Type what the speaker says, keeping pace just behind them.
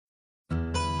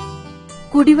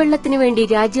കുടിവെള്ളത്തിനു വേണ്ടി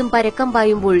രാജ്യം പരക്കം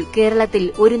പായുമ്പോൾ കേരളത്തിൽ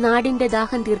ഒരു നാടിന്റെ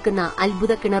ദാഹം തീർക്കുന്ന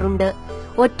അത്ഭുത കിണറുണ്ട്.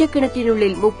 ഒറ്റ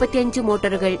കിണറ്റിനുള്ളിൽ 35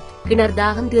 മോട്ടോറുകൾ. കിണർ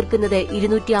ദാഹം തീർക്കുന്നത്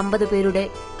 250 പേരുടെ.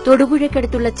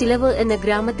 തൊടുപുഴയ്ക്കടുത്തുള്ള ചിലവ് എന്ന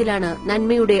ഗ്രാമത്തിലാണ്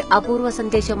നന്മയുടെ അപൂർവ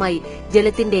സന്ദേശമായി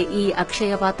ജലത്തിന്റെ ഈ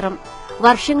അക്ഷയപാത്രം.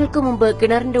 വർഷങ്ങൾക്ക് മുമ്പ്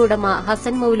കിണറിന്റെ ഉടമ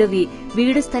ഹസൻ മൌലവി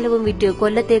വീട് സ്ഥലവും വിറ്റ്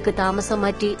കൊല്ലത്തേക്ക് താമസം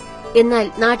മാറ്റി. എന്നാൽ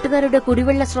നാട്ടുകാരുടെ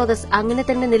കുടിവെള്ള സ്രോതസ് അങ്ങനെ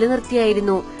തന്നെ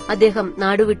നിലനിർത്തിയായിരുന്നു അദ്ദേഹം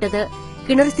നാടുവിട്ടത്.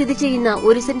 കിണർ സ്ഥിതി ചെയ്യുന്ന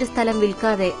 1 സെന്റ് സ്ഥലം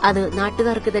വിൽക്കാതെ അത്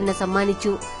നാട്ടുകാർക്ക് തന്നെ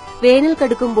സമ്മാനിച്ചു. വേനൽ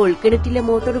കടുക്കുമ്പോൾ കിണറ്റിലെ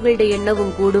മോട്ടോറുകളുടെ എണ്ണവും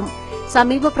കൂടും.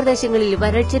 സമീപ പ്രദേശങ്ങളിൽ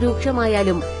വരൾച്ച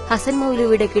രൂക്ഷമായാലും ഹസൻ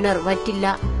മൌലവിയുടെ കിണർ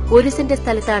വറ്റില്ല. 1 സെന്റ്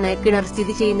സ്ഥലത്താണ് കിണർ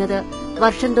സ്ഥിതി ചെയ്യുന്നത്.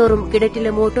 വർഷം തോറും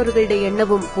കിണറ്റിലെ മോട്ടോറുകളുടെ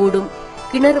എണ്ണവും കൂടും.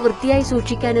 കിണർ വൃത്തിയായി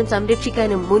സൂക്ഷിക്കാനും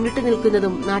സംരക്ഷിക്കാനും മുന്നിട്ട്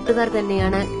നിൽക്കുന്നതും നാട്ടുകാർ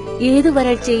തന്നെയാണ്. ഏതു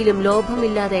വരൾച്ചയിലും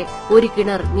ലോഭമില്ലാതെ ഒരു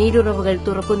കിണർ നീരുറവുകൾ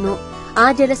തുറക്കുന്നു. ആ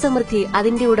ജലസമൃദ്ധി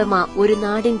അതിന്റെ ഉടമ ഒരു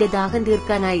നാടിന്റെ ദാഹം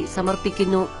തീർക്കാനായി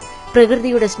സമർപ്പിക്കുന്നു.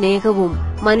 പ്രകൃതിയുടെ സ്നേഹവും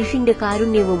മനുഷ്യന്റെ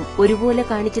കാരുണ്യവും ഒരുപോലെ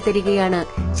കാണിച്ചു തരികയാണ്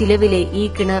ചിലവിലെ ഈ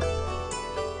കിണർ.